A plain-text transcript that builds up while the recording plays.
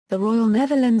The Royal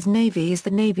Netherlands Navy is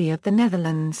the Navy of the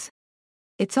Netherlands.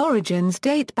 Its origins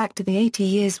date back to the 80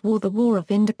 Years' War, the War of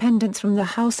Independence from the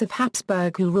House of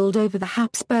Habsburg, who ruled over the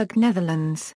Habsburg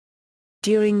Netherlands.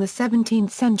 During the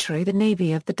 17th century, the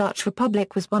Navy of the Dutch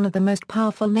Republic was one of the most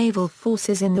powerful naval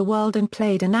forces in the world and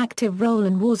played an active role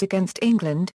in wars against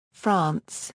England,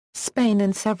 France, Spain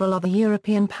and several other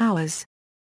European powers.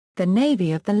 The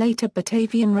Navy of the later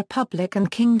Batavian Republic and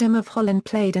Kingdom of Holland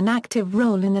played an active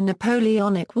role in the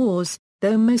Napoleonic Wars,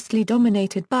 though mostly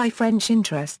dominated by French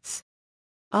interests.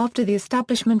 After the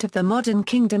establishment of the modern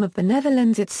Kingdom of the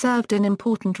Netherlands, it served an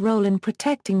important role in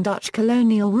protecting Dutch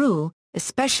colonial rule,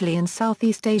 especially in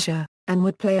Southeast Asia, and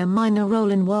would play a minor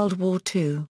role in World War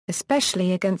II,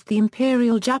 especially against the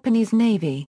Imperial Japanese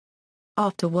Navy.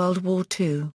 After World War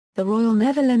II, the Royal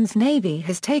Netherlands Navy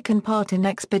has taken part in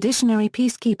expeditionary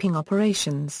peacekeeping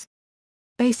operations.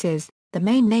 Bases: the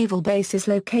main naval base is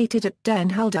located at Den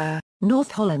Helder,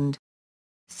 North Holland.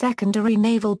 Secondary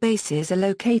naval bases are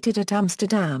located at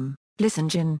Amsterdam,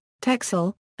 Vlissingen,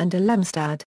 Texel, and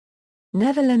Elemstad.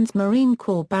 Netherlands Marine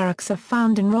Corps barracks are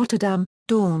found in Rotterdam,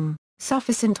 Doorn,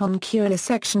 Suffisant on Kuala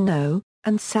Section O,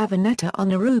 and Savanetta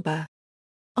on Aruba.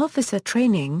 Officer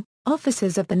training: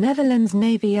 officers of the Netherlands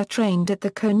Navy are trained at the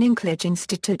Koninklijk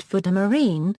Instituut voor de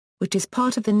Marine, which is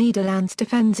part of the Nederlands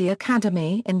Defensie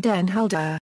Academy in Den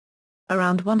Helder.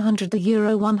 Around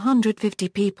 150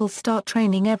 people start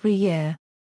training every year.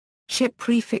 Ship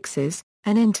prefixes: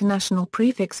 an international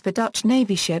prefix for Dutch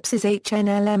Navy ships is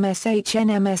HNLMS.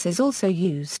 HNMS is also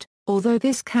used, although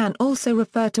this can also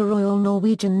refer to Royal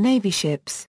Norwegian Navy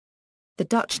ships. The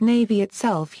Dutch Navy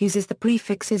itself uses the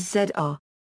prefixes ZR.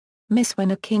 Miss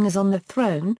when a king is on the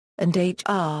throne, and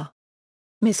HR.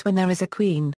 Miss when there is a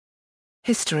queen.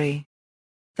 History.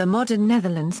 The modern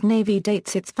Netherlands Navy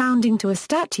dates its founding to a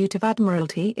Statute of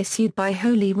Admiralty issued by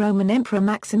Holy Roman Emperor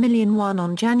Maximilian I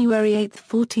on January 8,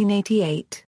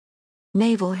 1488.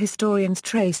 Naval historians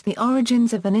trace the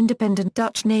origins of an independent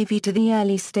Dutch navy to the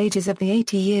early stages of the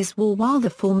 80 Years' War, while the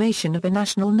formation of a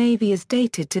national navy is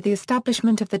dated to the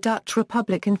establishment of the Dutch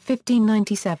Republic in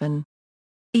 1597.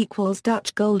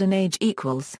 Dutch Golden Age.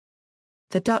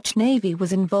 The Dutch Navy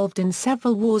was involved in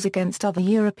several wars against other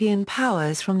European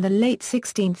powers from the late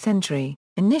 16th century,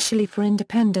 initially for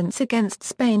independence against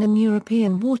Spain in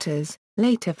European waters,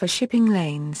 later for shipping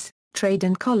lanes, trade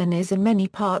and colonies in many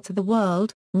parts of the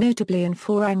world, notably in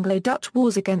 4 Anglo-Dutch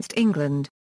wars against England.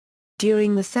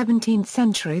 During the 17th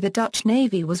century, the Dutch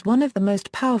Navy was one of the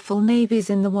most powerful navies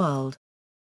in the world.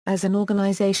 As an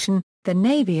organization, the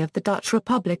Navy of the Dutch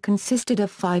Republic consisted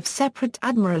of 5 separate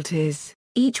admiralties,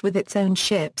 each with its own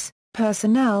ships,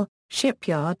 personnel,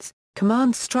 shipyards,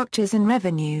 command structures and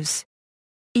revenues.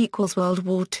 World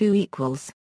War II.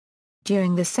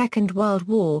 During the Second World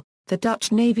War, the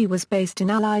Dutch Navy was based in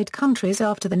Allied countries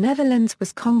after the Netherlands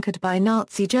was conquered by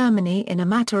Nazi Germany in a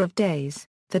matter of days.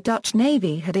 The Dutch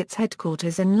Navy had its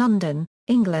headquarters in London,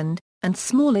 England, and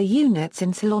smaller units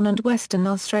in Ceylon and Western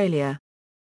Australia.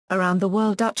 Around the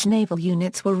world, Dutch naval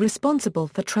units were responsible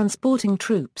for transporting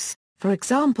troops. For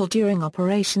example, during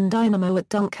Operation Dynamo at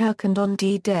Dunkirk and on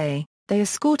D-Day, they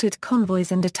escorted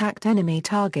convoys and attacked enemy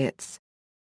targets.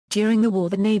 During the war,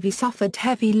 the Navy suffered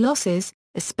heavy losses,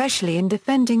 especially in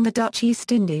defending the Dutch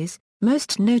East Indies,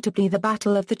 most notably the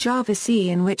Battle of the Java Sea,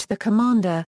 in which the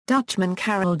commander, Dutchman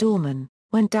Karel Doorman,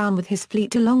 went down with his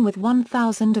fleet along with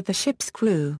 1,000 of the ship's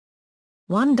crew.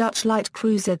 One Dutch light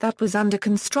cruiser that was under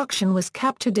construction was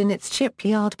captured in its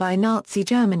shipyard by Nazi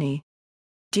Germany.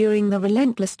 During the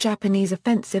relentless Japanese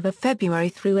offensive of February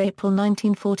through April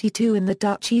 1942 in the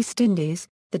Dutch East Indies,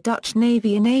 the Dutch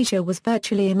Navy in Asia was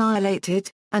virtually annihilated,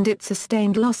 and it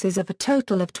sustained losses of a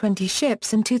total of 20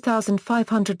 ships and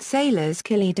 2,500 sailors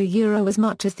killed, as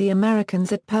much as the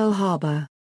Americans at Pearl Harbor.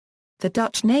 The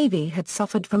Dutch Navy had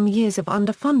suffered from years of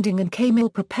underfunding and came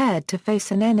ill-prepared to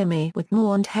face an enemy with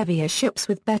more and heavier ships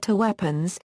with better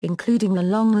weapons, including the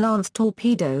Long Lance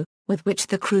torpedo, with which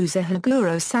the cruiser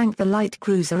Haguro sank the light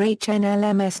cruiser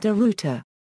HNLMS de Ruyter.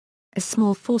 A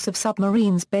small force of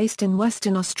submarines based in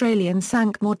Western Australia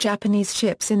sank more Japanese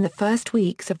ships in the first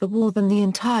weeks of the war than the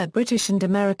entire British and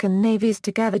American navies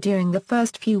together during the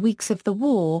first few weeks of the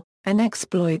war, an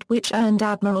exploit which earned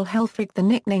Admiral Helfrich the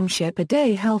nickname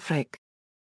Ship-a-Day Helfrich.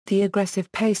 The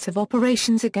aggressive pace of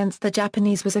operations against the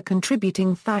Japanese was a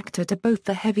contributing factor to both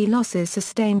the heavy losses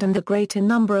sustained and the greater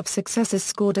number of successes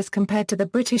scored as compared to the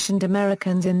British and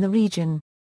Americans in the region.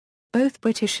 Both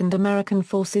British and American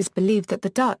forces believed that the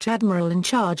Dutch admiral in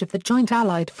charge of the joint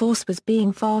Allied force was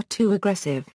being far too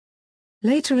aggressive.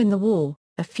 Later in the war,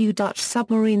 a few Dutch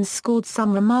submarines scored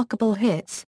some remarkable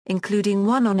hits, including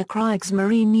one on a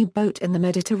Kriegsmarine U-boat in the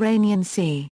Mediterranean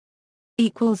Sea.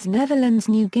 Netherlands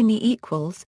New Guinea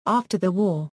equals, after the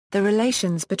war, the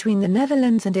relations between the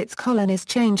Netherlands and its colonies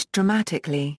changed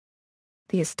dramatically.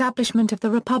 The establishment of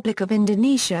the Republic of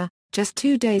Indonesia, just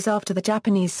 2 days after the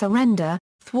Japanese surrender,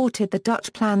 thwarted the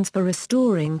Dutch plans for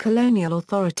restoring colonial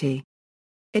authority.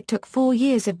 It took 4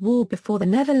 years of war before the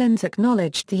Netherlands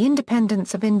acknowledged the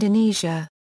independence of Indonesia.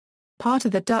 Part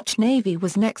of the Dutch Navy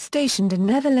was next stationed in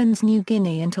Netherlands New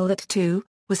Guinea until that too,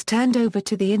 was turned over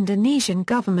to the Indonesian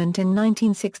government in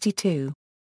 1962.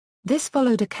 This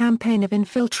followed a campaign of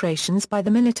infiltrations by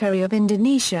the military of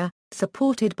Indonesia,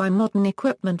 supported by modern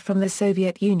equipment from the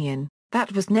Soviet Union,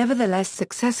 that was nevertheless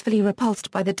successfully repulsed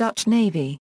by the Dutch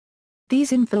Navy.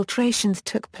 These infiltrations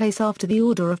took place after the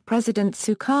order of President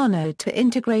Sukarno to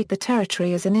integrate the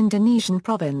territory as an Indonesian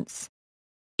province.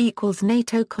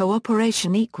 NATO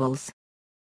cooperation equals.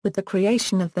 With the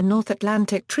creation of the North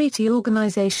Atlantic Treaty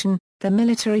Organization, the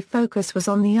military focus was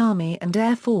on the Army and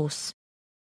Air Force.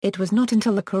 It was not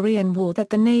until the Korean War that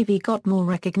the Navy got more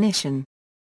recognition.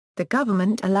 The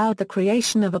government allowed the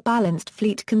creation of a balanced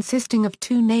fleet consisting of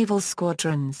 2 naval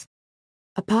squadrons.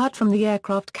 Apart from the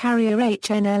aircraft carrier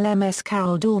HNLMS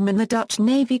Karel Doorman, the Dutch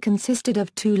Navy consisted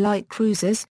of 2 light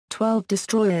cruisers, 12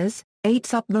 destroyers, 8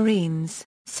 submarines,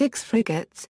 6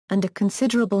 frigates, and a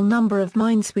considerable number of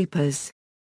minesweepers.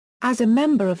 As a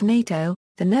member of NATO,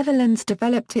 the Netherlands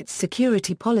developed its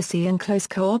security policy in close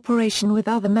cooperation with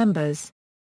other members.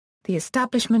 The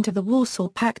establishment of the Warsaw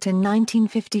Pact in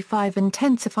 1955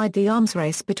 intensified the arms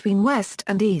race between West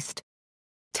and East.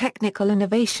 Technical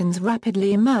innovations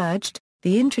rapidly emerged,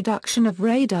 the introduction of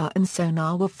radar and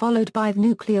sonar were followed by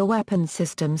nuclear weapon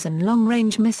systems and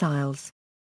long-range missiles.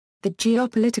 The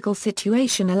geopolitical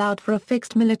situation allowed for a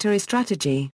fixed military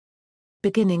strategy.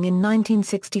 Beginning in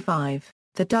 1965,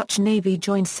 the Dutch Navy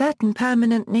joined certain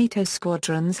permanent NATO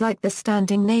squadrons like the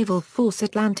Standing Naval Force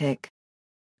Atlantic.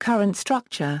 Current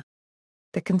structure.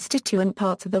 The constituent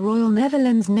parts of the Royal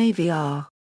Netherlands Navy are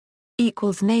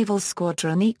Naval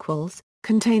Squadron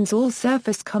contains all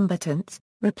surface combatants,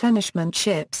 replenishment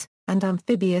ships, and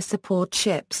amphibious support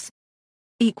ships.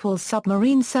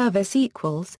 Submarine Service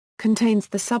contains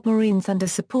the submarines and a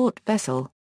support vessel.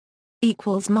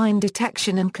 Mine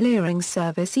Detection and Clearing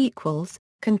Service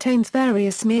contains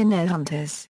various Meernet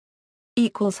hunters.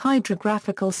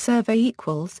 Hydrographical Survey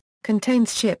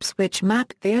contains ships which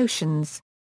map the oceans.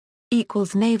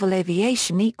 Naval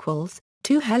Aviation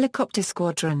 2 helicopter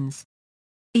squadrons.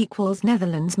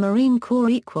 Netherlands Marine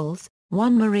Corps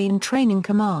 1 Marine Training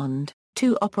Command,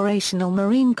 2 Operational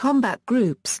Marine Combat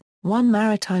Groups, 1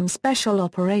 Maritime Special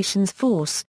Operations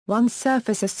Force, 1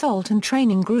 Surface Assault and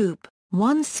Training Group,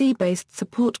 1 Sea-Based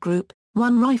Support Group,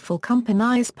 1 Rifle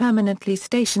Company is permanently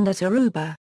stationed at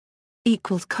Aruba.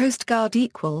 Coast Guard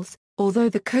although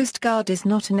the Coast Guard is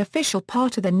not an official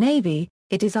part of the Navy,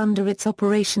 it is under its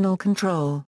operational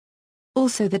control.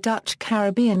 Also, the Dutch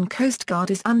Caribbean Coast Guard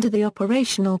is under the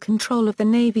operational control of the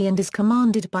Navy and is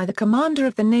commanded by the Commander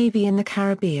of the Navy in the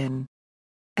Caribbean.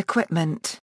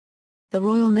 Equipment. The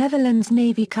Royal Netherlands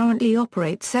Navy currently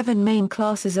operates 7 main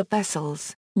classes of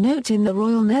vessels. Note: in the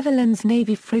Royal Netherlands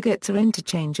Navy, frigates are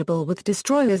interchangeable with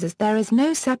destroyers as there is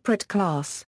no separate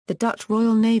class. The Dutch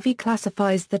Royal Navy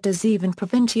classifies the De Zeeuw and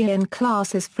Provinciën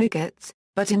class as frigates,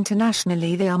 but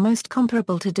internationally they are most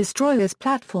comparable to destroyers'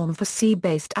 platform for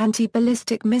sea-based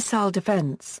anti-ballistic missile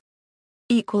defense.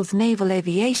 Naval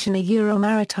Aviation Euro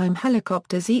Maritime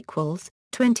Helicopters 20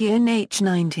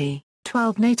 NH-90,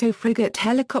 12 NATO frigate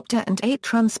helicopter and 8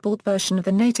 transport version of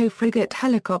the NATO frigate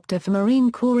helicopter for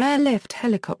Marine Corps Airlift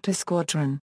Helicopter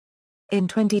Squadron. In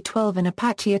 2012, an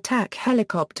Apache attack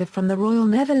helicopter from the Royal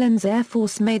Netherlands Air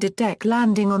Force made a deck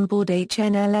landing on board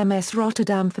HNLMS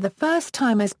Rotterdam for the first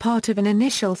time as part of an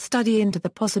initial study into the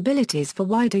possibilities for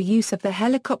wider use of the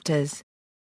helicopters.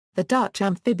 The Dutch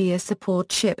amphibious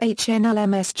support ship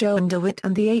HNLMS Johan de Witt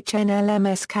and the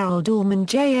HNLMS Karel Doorman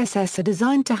JSS are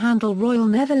designed to handle Royal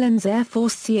Netherlands Air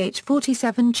Force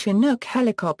CH-47 Chinook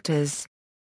helicopters.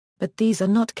 But these are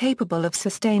not capable of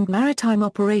sustained maritime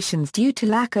operations due to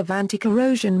lack of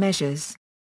anti-corrosion measures.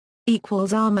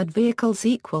 Armored vehicles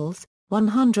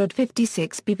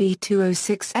 156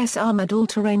 BV-206S Armored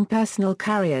All-Terrain Personal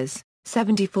Carriers,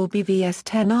 74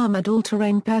 BVS-10 Armored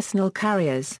All-Terrain Personal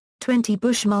Carriers, 20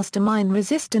 Bushmaster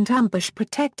Mine-Resistant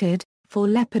Ambush-Protected, 4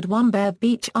 Leopard 1 Bear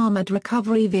Beach Armored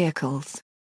Recovery Vehicles.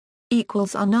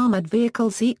 Unarmored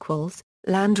vehicles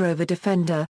Land Rover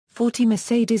Defender, 40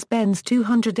 Mercedes-Benz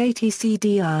 280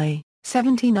 CDI,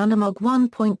 17 Unimog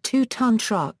 1.2-ton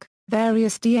truck,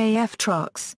 various DAF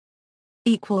trucks.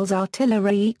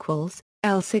 Artillery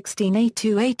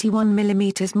L16A2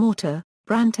 81mm mortar,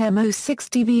 Brandt MO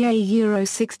 60 VA Euro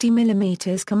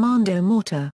 60mm Commando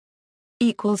mortar.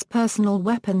 Personal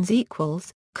weapons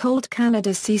Colt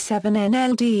Canada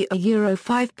C7NLD a Euro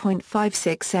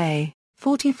 5.56A,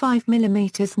 45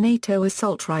 mm NATO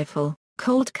assault rifle.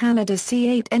 Colt Canada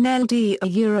C8NLD a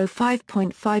Euro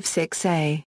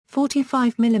 5.56A,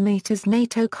 45 mm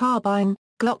NATO carbine.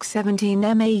 Glock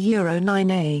 17M a Euro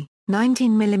 9A,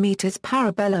 19 mm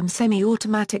Parabellum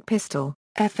semi-automatic pistol.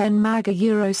 FN Mag a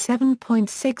Euro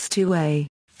 7.62A,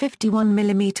 51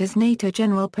 mm NATO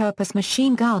general purpose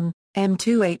machine gun.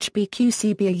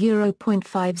 M2HBQCB a Euro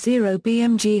 .50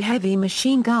 BMG heavy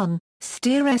machine gun.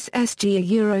 Steer SSG a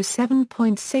Euro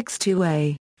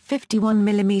 7.62A, 51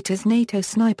 mm NATO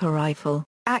sniper rifle.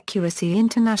 Accuracy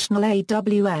International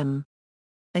AWM.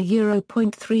 A Euro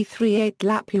 .338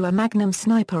 Lapua Magnum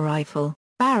sniper rifle.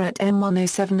 Barrett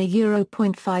M107 a Euro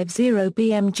 .50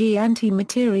 BMG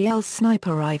anti-materiel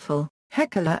sniper rifle.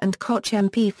 Heckler & Koch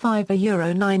MP5 a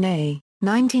Euro 9A,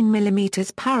 19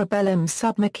 mm Parabellum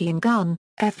submachine gun.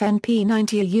 FNP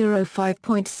 90 a Euro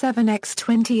 5.7x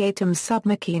 28mm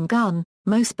submachine gun.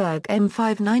 Mossberg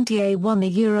M590A1 a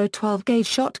Euro 12-gauge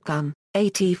shotgun.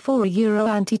 AT4 a Euro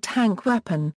anti-tank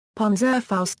weapon.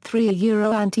 Panzerfaust 3 a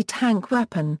Euro anti-tank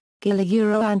weapon. Gil a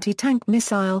Euro anti-tank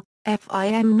missile.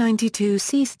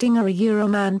 FIM-92C Stinger a Euro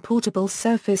man-portable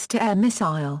surface-to-air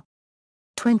missile.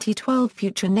 2012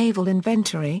 Future Naval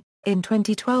Inventory. In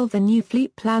 2012 the new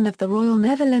fleet plan of the Royal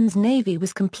Netherlands Navy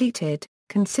was completed,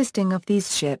 consisting of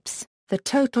these ships. The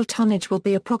total tonnage will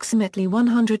be approximately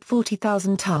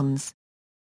 140,000 tons.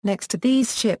 Next to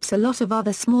these ships a lot of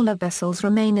other smaller vessels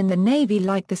remain in the Navy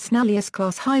like the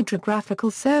Snellius-class hydrographical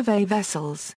survey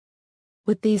vessels.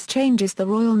 With these changes the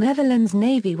Royal Netherlands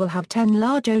Navy will have 10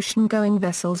 large ocean-going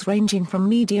vessels ranging from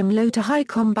medium-low to high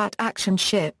combat action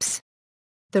ships.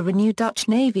 The renewed Dutch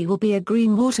Navy will be a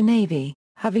green water navy,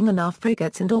 having enough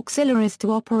frigates and auxiliaries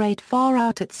to operate far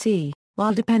out at sea,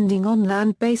 while depending on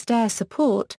land-based air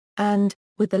support, and,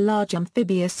 with the large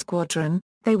amphibious squadron,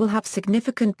 they will have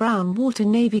significant brown water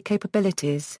navy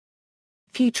capabilities.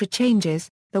 Future changes.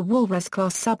 The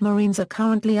Walrus-class submarines are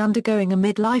currently undergoing a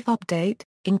mid-life update,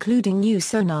 including new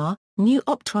sonar, new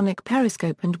optronic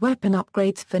periscope and weapon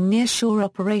upgrades for near-shore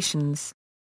operations.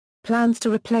 Plans to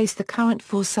replace the current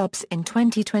 4 subs in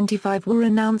 2025 were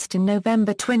announced in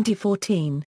November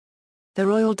 2014. The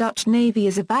Royal Dutch Navy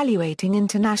is evaluating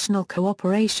international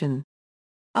cooperation.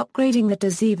 Upgrading the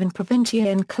De Zeven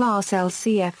Provinciën class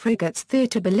LCF frigates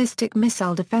theatre ballistic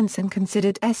missile defense and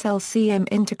considered SLCM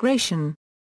integration.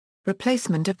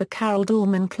 Replacement of the Karel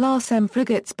Doorman class M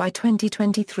frigates by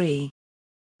 2023.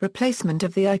 Replacement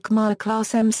of the Eikmar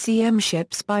class MCM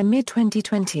ships by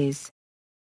mid-2020s.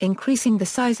 Increasing the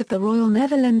size of the Royal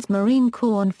Netherlands Marine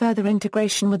Corps and further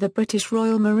integration with the British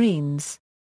Royal Marines.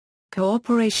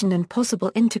 Cooperation and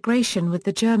possible integration with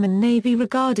the German Navy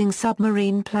regarding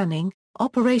submarine planning,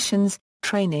 operations,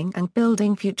 training and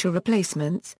building future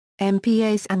replacements,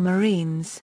 MPAs and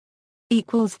Marines.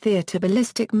 Theatre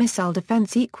ballistic missile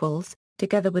defense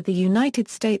together with the United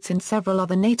States and several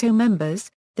other NATO members,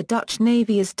 the Dutch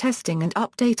Navy is testing and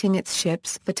updating its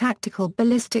ships for tactical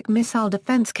ballistic missile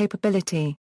defense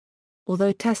capability.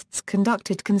 Although tests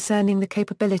conducted concerning the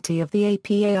capability of the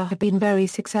APAR have been very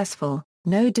successful,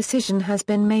 no decision has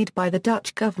been made by the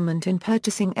Dutch government in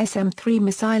purchasing SM-3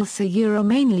 missiles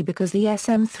mainly because the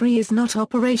SM-3 is not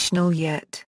operational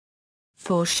yet.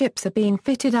 4 ships are being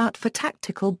fitted out for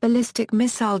tactical ballistic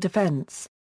missile defense.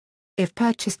 If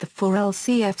purchased the 4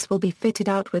 LCFs will be fitted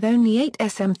out with only 8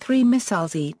 SM-3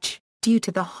 missiles each, due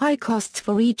to the high costs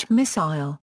for each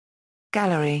missile.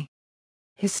 Gallery.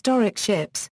 Historic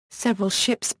ships. Several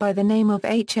ships by the name of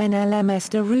HNLMS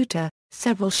de Ruyter,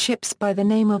 several ships by the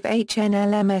name of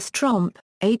HNLMS Tromp,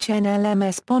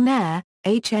 HNLMS Bonaire,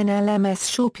 HNLMS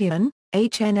Scorpion,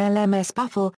 HNLMS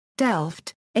Buffel,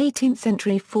 Delft, 18th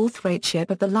century fourth-rate ship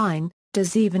of the line, De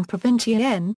Zeven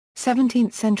Provinciën,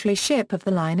 17th century ship of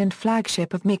the line and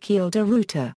flagship of Michiel de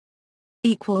Ruyter.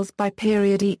 By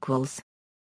period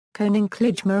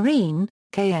Koninklijke Marine,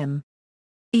 KM.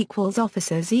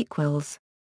 Officers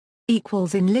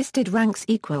enlisted ranks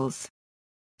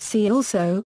See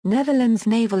also, Netherlands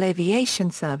Naval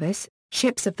Aviation Service,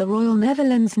 ships of the Royal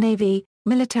Netherlands Navy,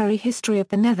 military history of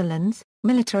the Netherlands,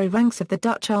 military ranks of the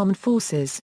Dutch Armed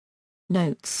Forces.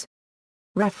 Notes.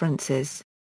 References.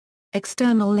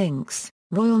 External links,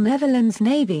 Royal Netherlands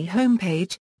Navy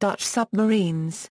homepage, Dutch submarines.